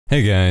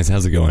Hey guys,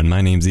 how's it going?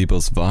 My name's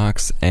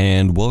Fox,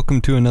 and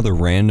welcome to another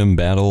random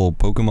battle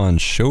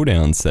Pokemon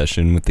Showdown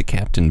session with the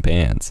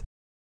CaptainPants.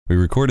 We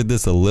recorded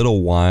this a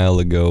little while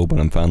ago, but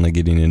I'm finally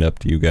getting it up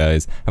to you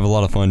guys. I have a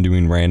lot of fun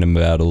doing random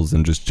battles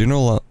and just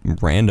general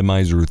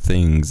randomizer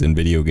things in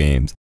video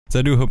games. So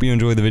I do hope you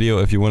enjoy the video.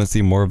 If you want to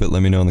see more of it,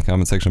 let me know in the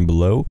comment section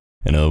below,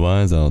 and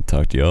otherwise I'll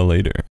talk to y'all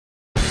later.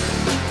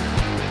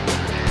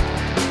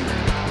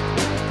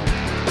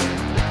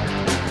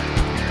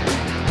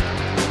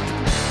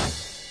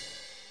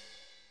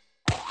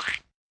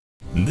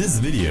 This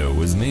video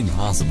was made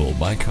possible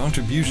by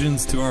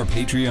contributions to our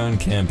Patreon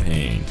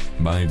campaign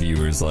by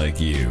viewers like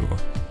you.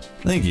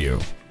 Thank you.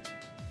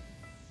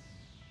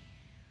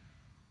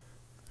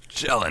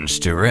 Challenge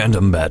to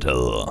random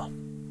battle.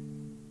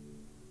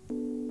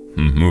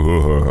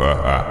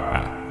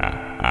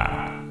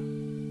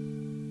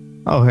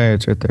 Oh, hey,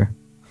 it's right there.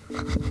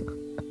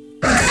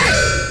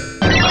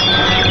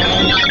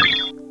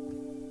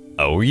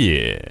 Oh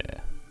yeah.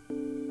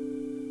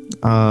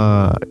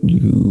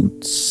 You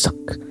suck.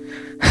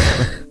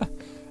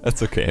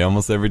 That's okay.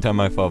 Almost every time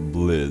I fought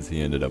Blizz,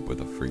 he ended up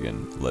with a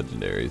friggin'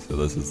 legendary. So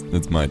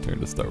it's my turn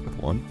to start with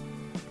one.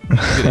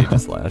 Good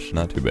Aegis Slash,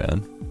 not too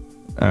bad.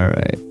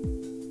 Alright.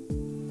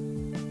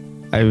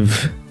 I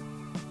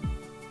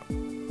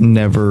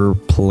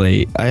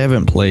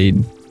haven't played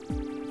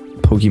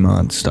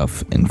Pokemon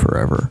stuff in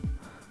forever.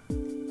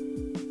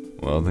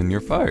 Well, then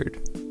you're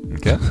fired.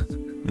 Okay?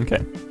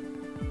 Okay.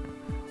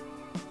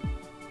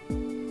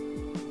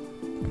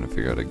 Trying to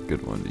figure out a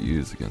good one to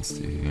use against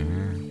you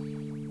here.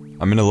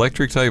 I'm an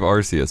electric type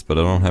Arceus, but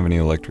I don't have any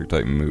electric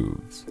type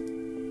moves.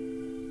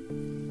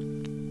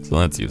 So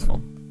that's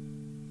useful.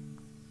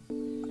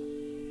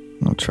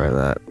 I'll try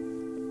that.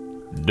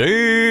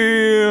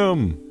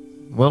 Damn!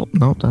 Well,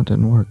 no, that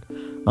didn't work.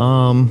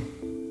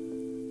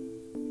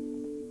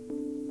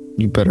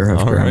 You better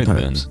have ground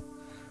types.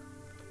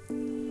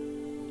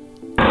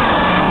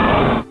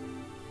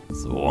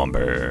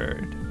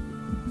 Swampert.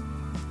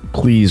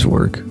 Please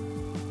work.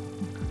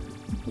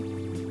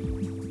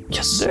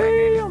 Yes.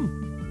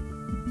 Damn!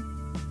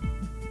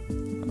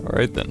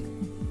 Alright then.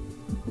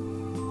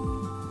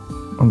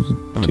 I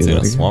haven't seen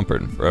a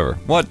Swampert in forever.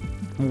 What?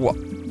 What?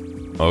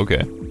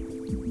 Okay.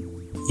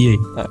 Yay.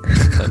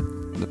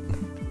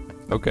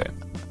 Okay.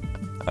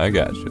 I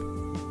got you.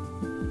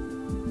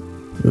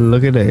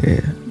 Look at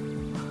that.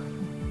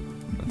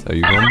 That's how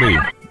you gonna be.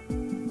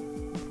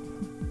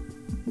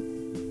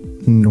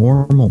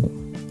 Normal.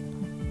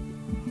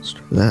 Let's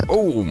try that.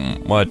 Oh,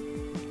 what?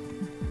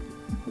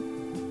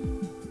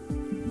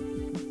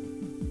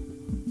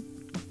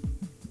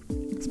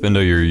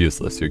 Spindo, you're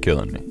useless. You're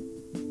killing me.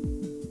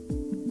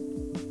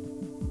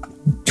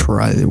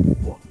 Try the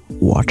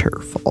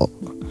waterfall.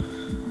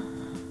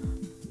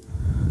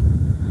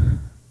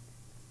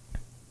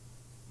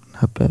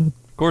 Not bad.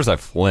 Of course I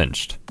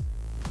flinched.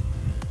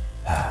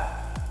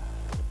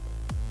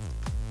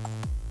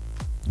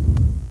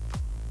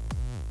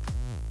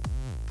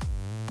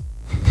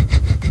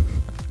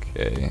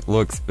 Okay,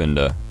 look,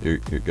 Spinda, you're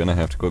gonna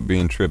have to quit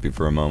being trippy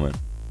for a moment.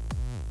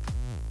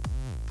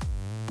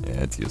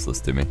 Yeah, it's useless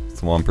to me.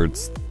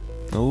 Swampert's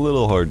a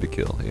little hard to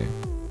kill here.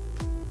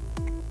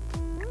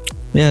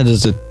 Yeah,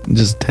 just a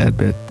tad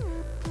bit.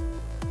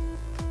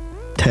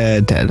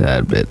 Tad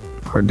bit.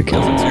 Hard to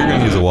kill. Since you're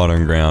gonna use a water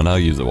and ground, I'll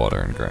use a water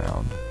and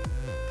ground.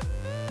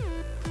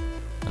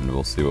 And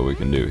we'll see what we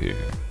can do here.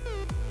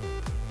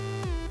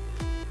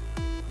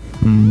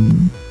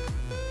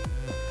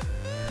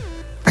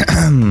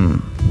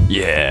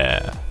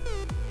 Yeah.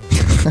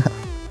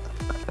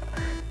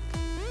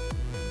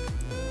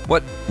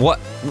 What? What?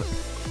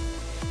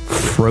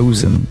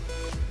 Frozen.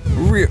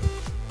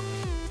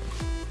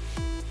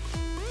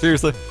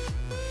 Seriously?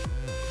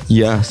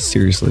 Yeah,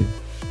 seriously.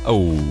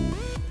 Oh.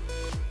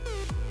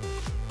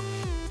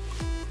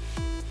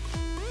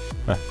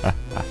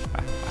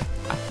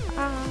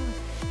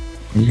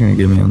 You're gonna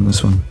get me on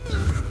this one.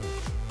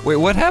 Wait,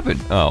 what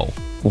happened? Oh.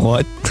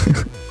 What?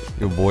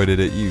 You avoided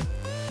it, you...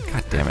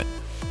 God damn it.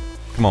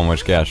 Come on,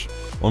 Wishcash.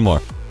 One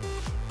more.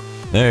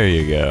 There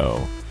you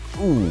go.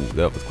 Ooh,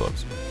 that was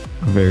close.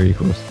 Very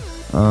close.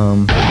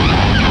 Torterra.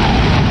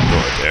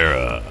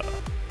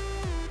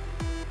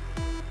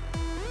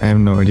 I have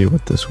no idea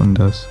what this one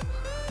does.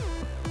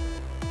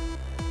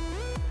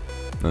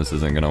 This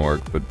isn't gonna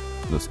work, but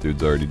this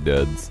dude's already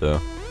dead,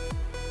 so...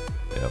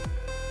 Yep.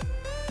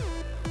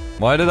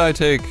 Why did I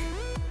take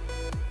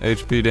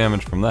HP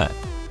damage from that?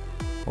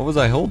 What was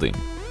I holding?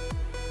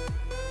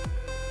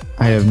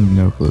 I have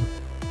no clue.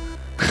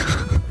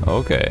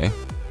 Okay.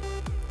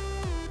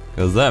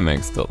 Because that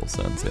makes total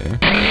sense here.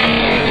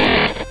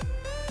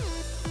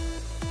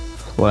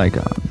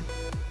 Flygon.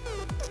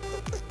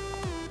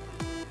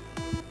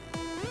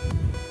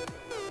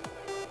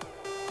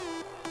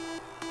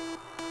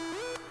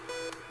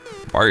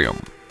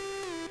 Barium.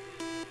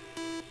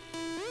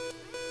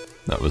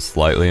 That was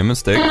slightly a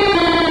mistake.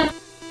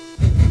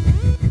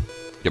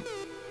 Yep.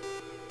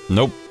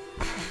 Nope.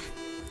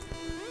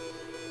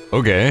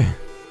 Okay.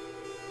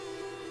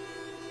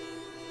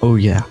 Oh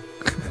yeah.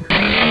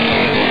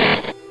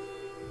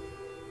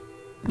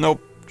 Nope.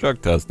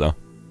 Truck test though.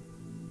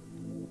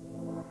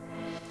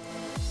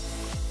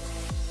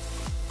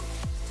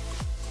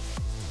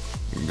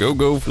 Go,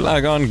 go,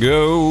 Flygon,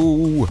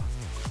 go!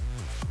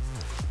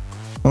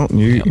 Oh,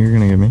 you're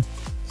gonna get me.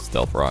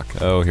 Stealth rock.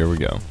 Oh, here we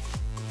go.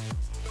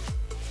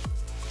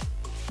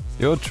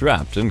 You're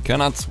trapped and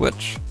cannot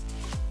switch.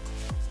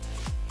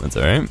 That's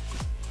alright.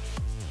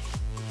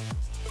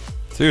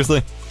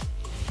 Seriously?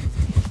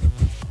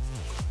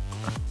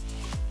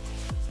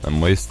 I'm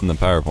wasting the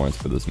power points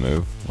for this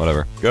move.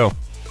 Whatever. Go.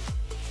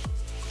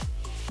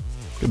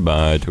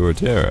 Goodbye,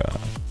 Torterra.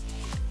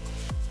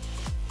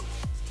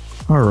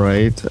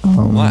 Alright,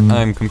 What?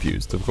 I'm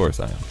confused. Of course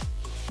I am.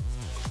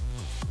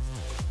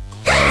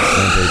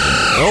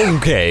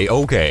 Okay,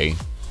 okay.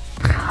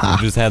 You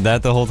just had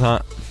that the whole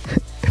time?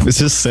 It was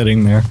just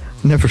sitting there.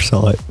 Never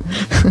saw it.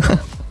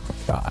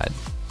 God.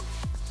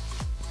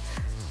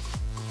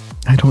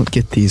 I don't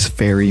get these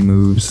fairy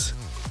moves.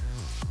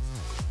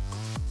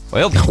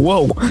 Well,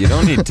 Whoa! you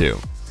don't need to.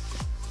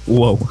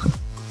 Whoa.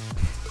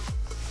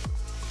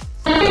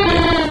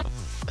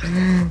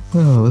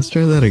 Oh, let's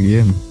try that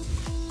again.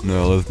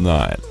 No, let's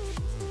not.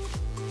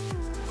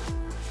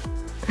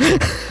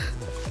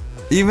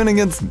 Even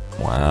against...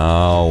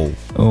 Wow.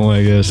 Oh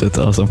my gosh, that's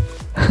awesome.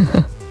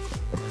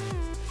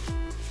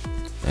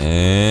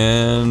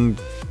 And...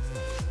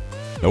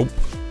 Nope.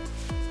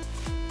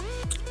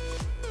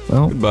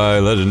 Well, Goodbye,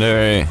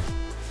 legendary.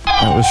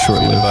 that was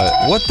short-lived.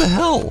 But what the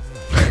hell?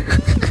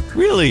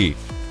 Really?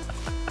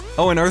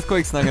 Oh, and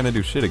Earthquake's not gonna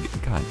do shit again.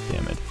 God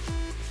damn it.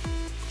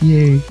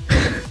 Yay.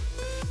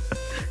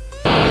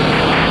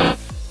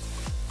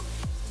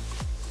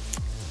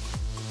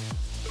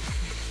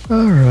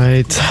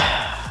 Alright.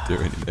 Do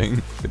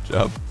anything. Good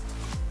job.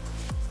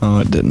 Oh,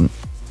 it didn't.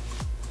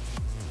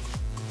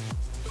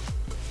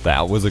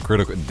 That was a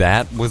critical...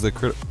 That was a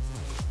critical...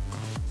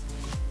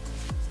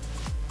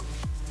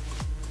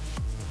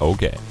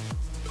 Okay.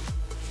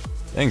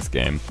 Thanks,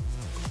 game.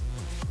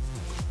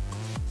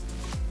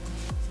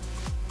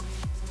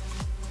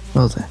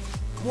 Well then.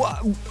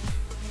 What?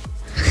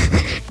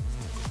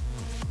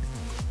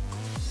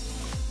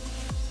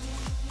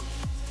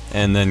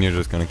 And then you're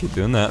just gonna keep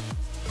doing that.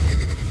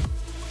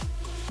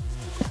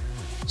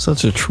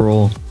 Such a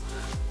troll.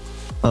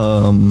 It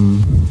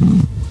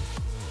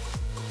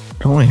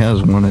only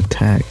has one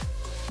attack.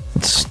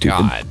 That's stupid.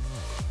 God.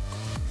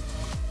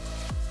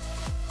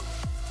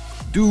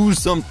 Do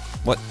some...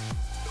 What?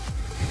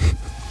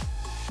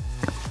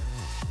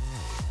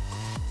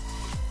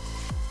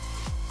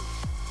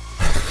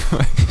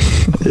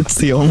 It's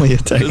the only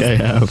attack I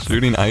have.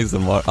 Shooting ice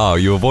and water. Oh,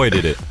 you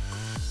avoided it.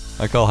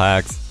 I call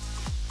hacks.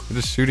 You're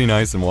just shooting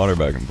ice and water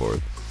back and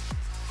forth.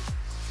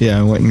 Yeah,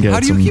 I went and got How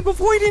do some. you keep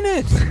avoiding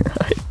it?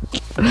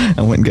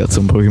 I went and got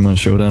some Pokemon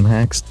Showdown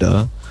hacks.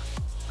 Duh.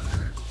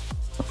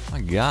 Oh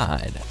my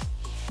god.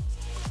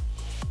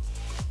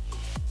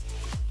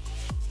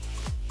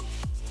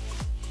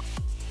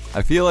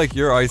 I feel like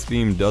your ice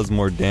beam does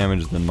more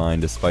damage than mine,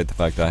 despite the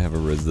fact that I have a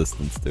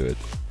resistance to it.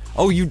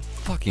 Oh, you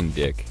fucking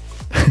dick.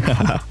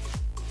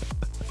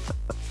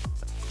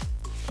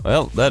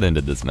 Well, that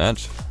ended this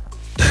match.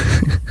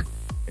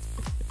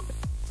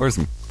 Where's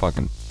I'm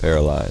fucking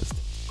paralyzed?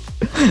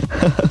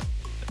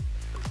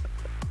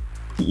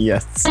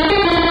 Yes.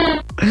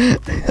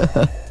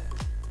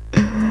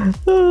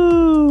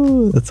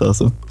 Oh, that's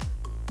awesome.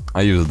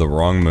 I used the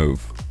wrong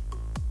move.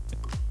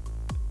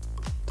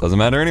 Doesn't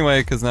matter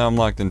anyway, because now I'm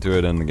locked into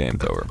it and the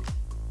game's over.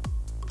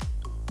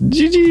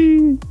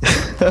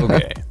 GG.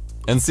 Okay.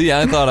 And see,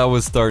 I thought I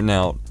was starting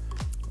out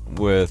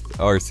with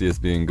Arceus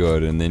being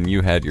good, and then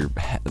you had your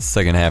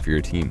second half of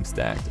your team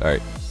stacked.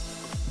 Alright.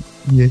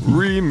 Yeah.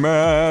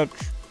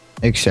 Rematch!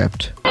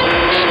 Except.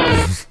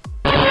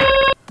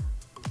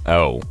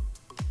 Oh.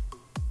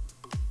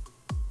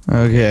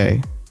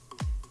 Okay.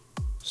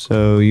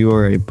 So you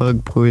are a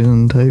bug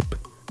poison type.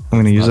 I'm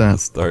gonna use Not that. the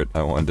start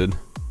I wanted.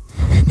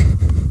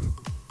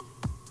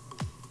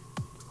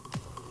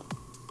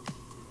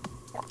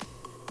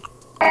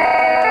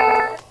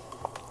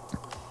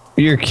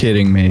 You're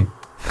kidding me.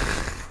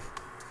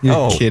 You're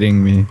Oh.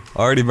 kidding me.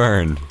 Already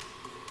burned.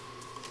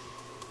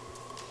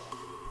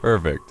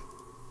 Perfect.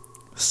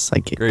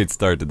 Psychic. Great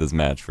start to this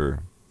match for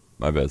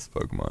my best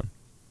Pokemon.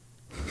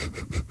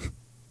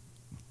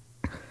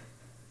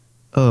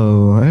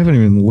 Oh, I haven't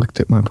even looked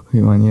at my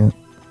Pokemon yet.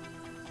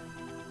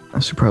 I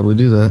should probably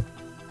do that.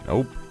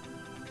 Nope.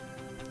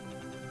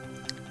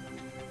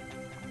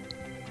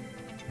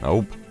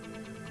 Nope.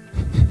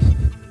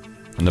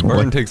 And the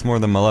burn What? takes more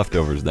than my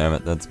leftovers, damn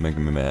it. That's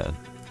making me mad.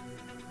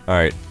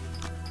 Alright.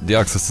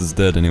 Deoxys is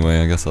dead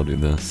anyway, I guess I'll do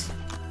this.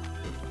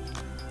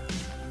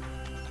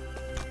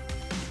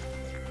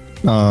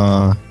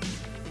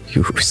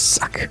 You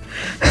suck.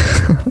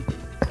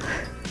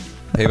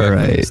 Payback from the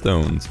Alright.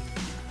 stones.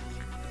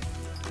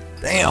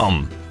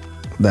 Damn!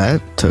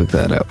 That took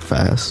that out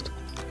fast.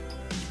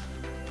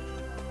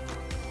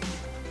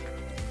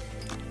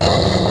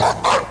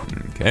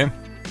 Okay.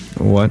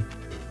 What?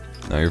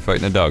 Now you're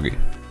fighting a doggy.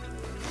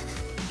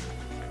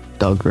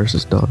 Dog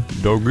versus dog.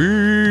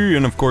 Doggy!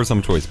 And of course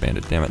I'm choice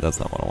banded. Damn it, that's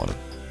not what I wanted.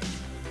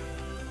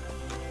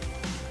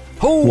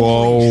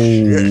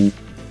 Holy shit.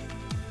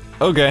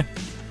 Okay.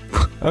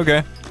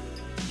 Okay.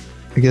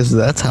 I guess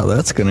that's how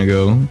that's gonna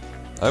go.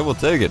 I will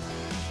take it.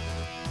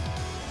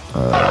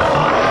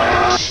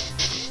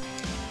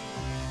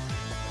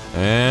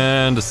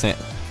 And a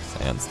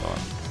sandstorm.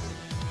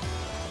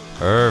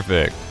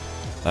 Perfect.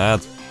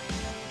 That's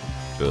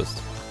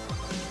just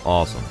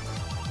awesome.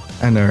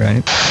 I know,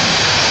 right?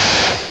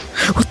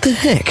 What the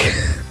heck?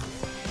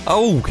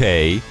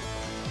 Okay.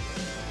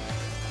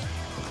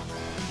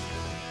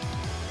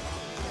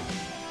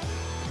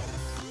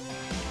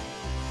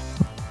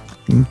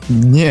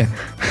 Yeah.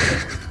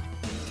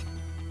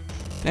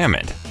 Damn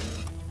it.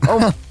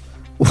 Oh.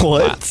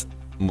 What?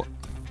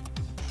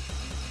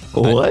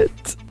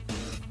 What?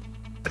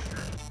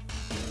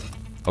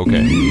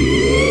 Okay.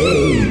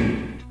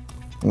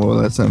 Well,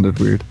 that sounded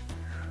weird.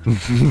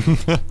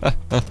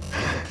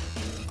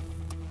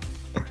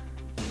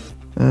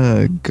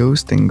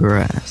 Ghost and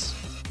grass.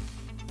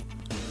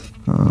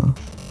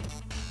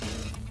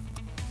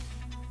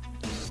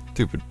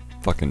 Stupid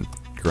fucking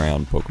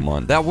ground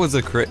Pokemon. That was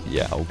a crit.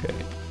 Yeah, okay.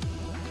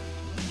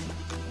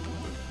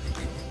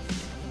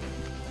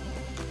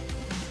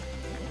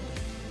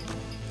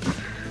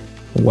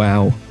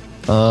 Wow.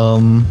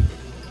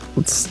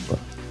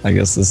 I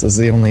guess this is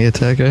the only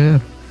attack I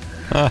have.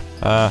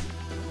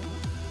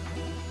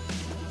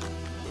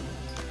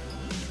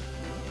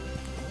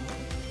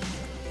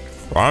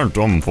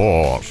 Phantom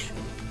Force.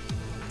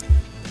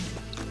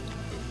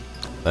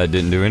 That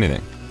didn't do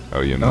anything.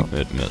 Oh,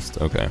 it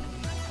missed. Okay.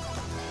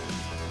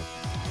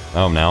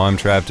 Oh, now I'm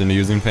trapped into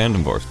using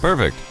Phantom Force.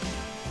 Perfect.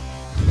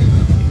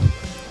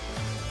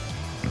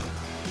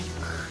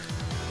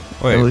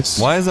 Wait,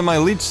 why isn't my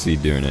Leech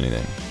Seed doing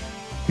anything?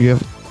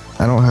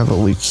 I don't have a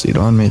Leech Seed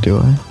on me, do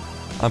I?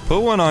 I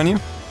put one on you.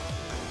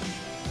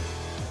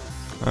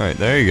 Alright,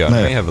 there you go.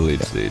 No. Now you have a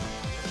Leech Seed.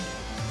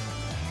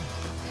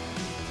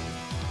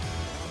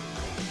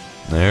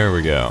 There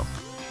we go.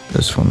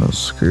 This one is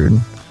screwed.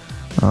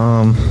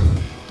 How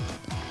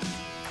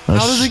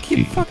does it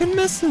keep fucking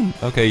missing?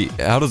 Okay,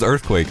 how does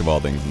Earthquake of all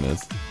things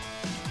miss?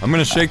 I'm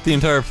gonna shake the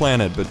entire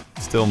planet, but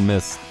still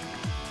miss.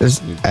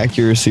 There's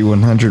accuracy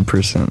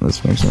 100%.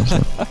 This makes no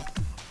sense.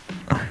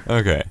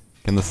 Okay,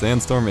 can the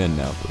sandstorm end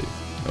now, please?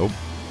 Nope.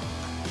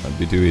 That'd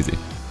be too easy.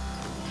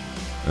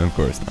 Of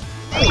course not.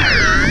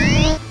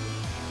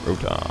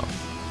 Rotom.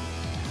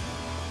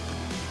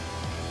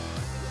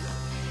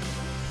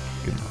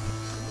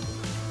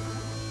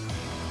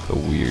 It's a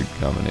weird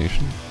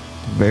combination.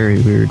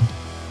 Very weird.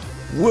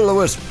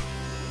 Will-O-Wisp!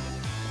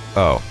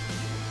 Oh.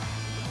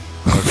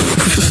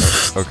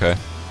 Okay.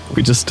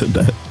 We just did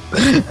that.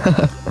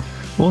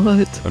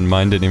 What? And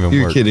mine didn't even work.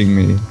 You're kidding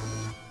me.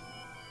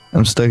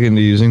 I'm stuck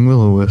into using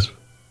Will-O-Wisp.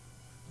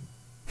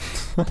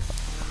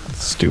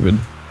 Stupid.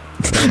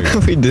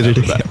 We did it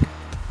again.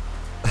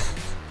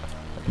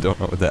 I don't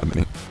know what's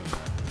happening.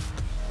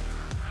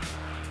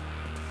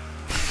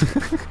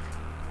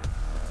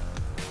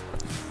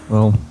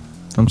 Well,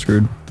 I'm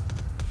screwed.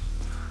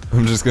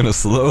 I'm just gonna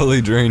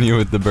slowly drain you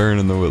with the burn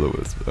and the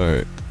Will-O-Wisp.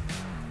 Alright.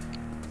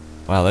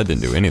 Wow, that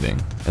didn't do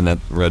anything. And that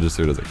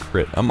registered as a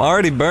crit. I'm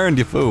already burned,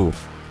 you fool!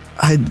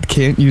 I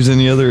can't use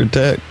any other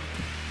attack.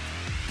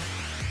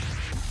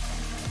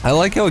 I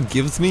like how it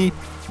gives me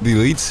the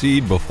Leech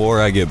Seed before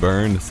I get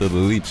burned, so the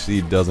Leech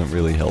Seed doesn't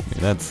really help me.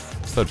 That's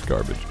such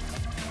garbage.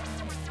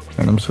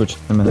 And I'm switching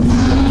in a minute.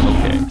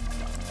 Okay.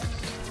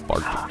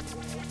 Bark.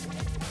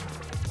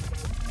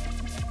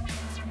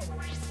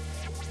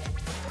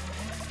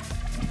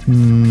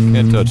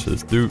 Can't touch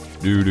this. Do.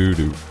 Can't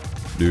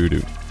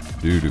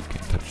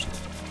touch this.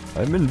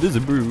 I'm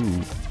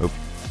invisible. Oh.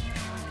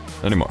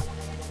 Anymore.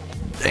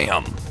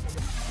 Damn.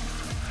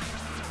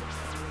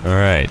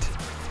 Alright.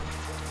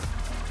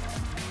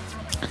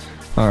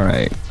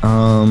 Alright,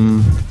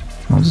 I'll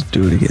just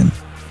do it again.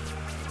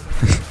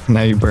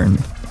 Now you burn me.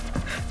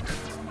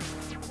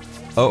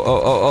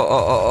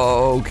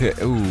 Oh, okay.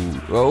 Ooh.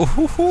 Oh.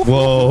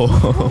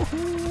 Whoa.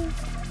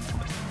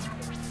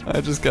 I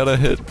just gotta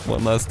hit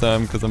one last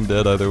time because I'm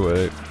dead either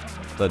way.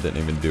 That didn't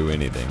even do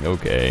anything.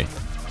 Okay.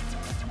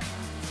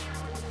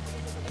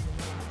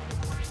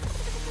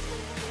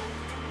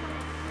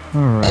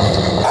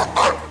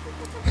 Alright.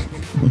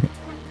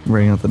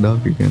 Bring out the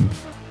dog again.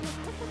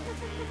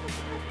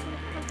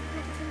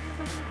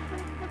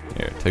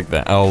 Here, take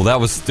that. Oh, that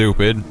was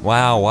stupid.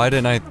 Wow, why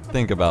didn't I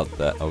think about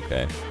that?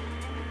 Okay.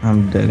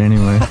 I'm dead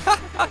anyway.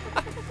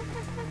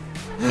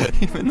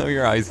 Even though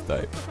you're ice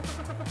type.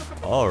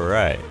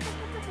 Alright.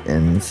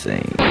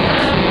 Insane.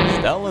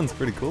 Stoutland's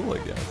pretty cool, I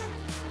guess.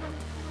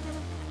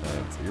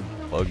 So you're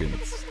bugging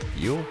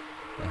steel?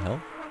 The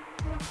hell?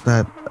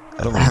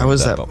 How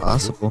is that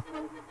possible?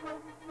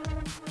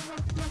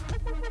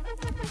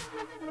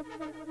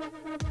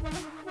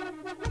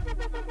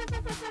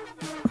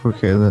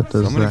 Okay, that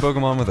does so many that.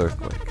 Pokemon with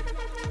Earthquake.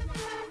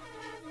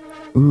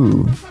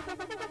 Ooh.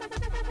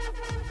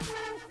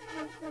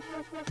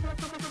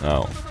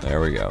 Oh,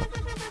 there we go.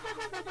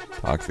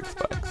 Toxic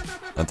Spikes.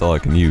 That's all I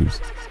can use.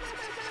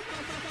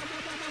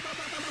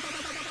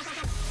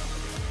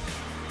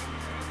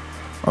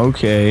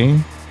 Okay.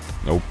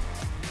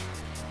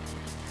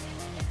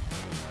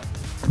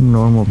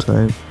 normal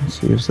type. Let's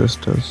see if this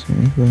does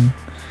anything.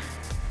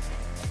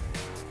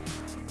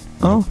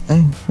 Oh,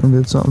 hey, I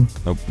did something.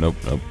 Nope, nope,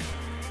 nope.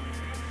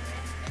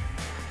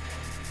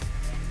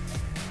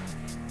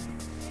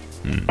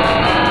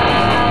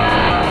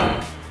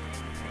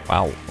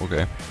 Wow,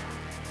 okay.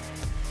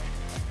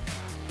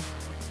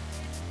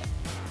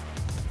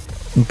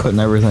 I'm putting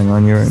everything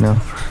on you right now.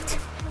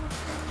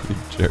 You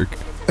jerk.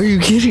 Are you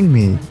kidding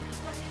me?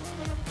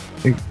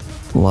 It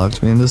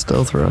locked me into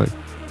stealth rock.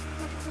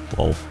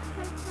 Lol.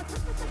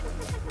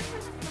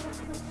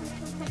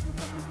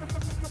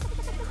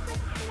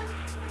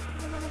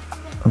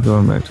 I'm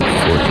going back to the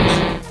fortress.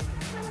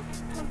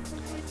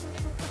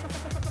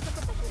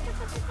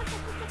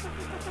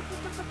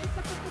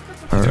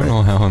 I don't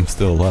know how I'm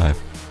still alive.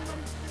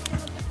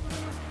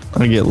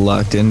 I get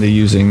locked into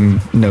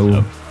using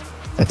no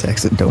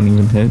attacks that don't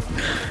even hit.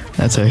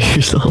 That's how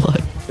you're still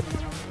alive.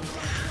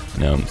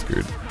 Now I'm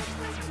screwed.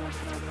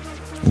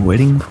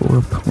 Waiting for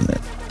opponent. ...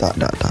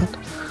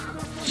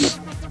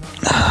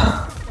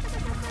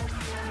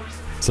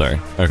 Sorry.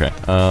 Okay.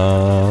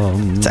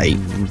 Tight.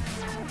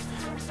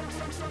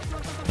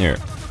 Here.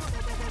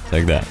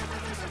 Take that.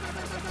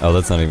 Oh,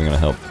 that's not even gonna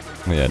help.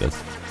 Oh, yeah, it is.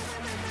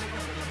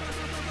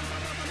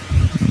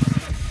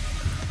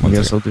 I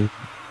guess I'll do.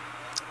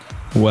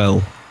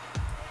 Well.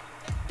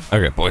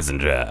 Okay, poison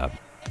jab.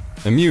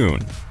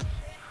 Immune.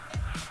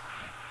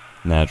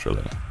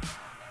 Naturally.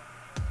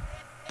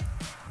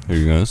 Who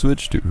you gonna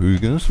switch to? Who you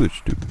gonna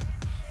switch to?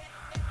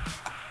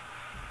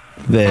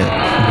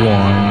 That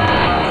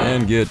one.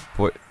 And get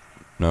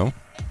no?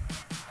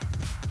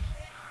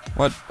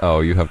 What?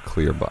 Oh, you have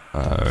clear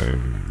I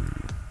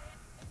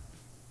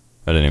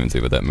didn't even see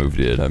what that move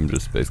did. I'm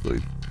just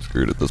basically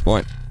screwed at this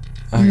point.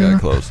 I got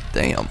close.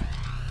 Damn.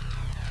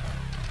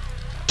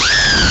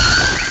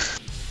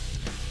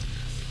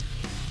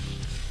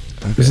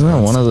 Okay, isn't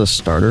that one of the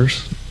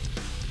starters?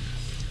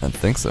 I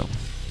think so.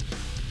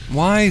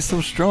 Why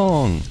so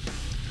strong?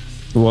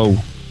 Whoa.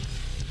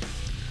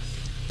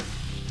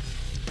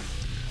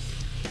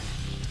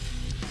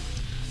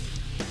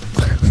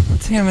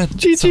 Damn it.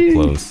 GG. So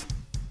close.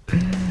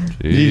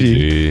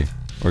 GG.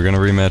 We're gonna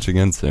rematch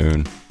again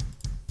soon.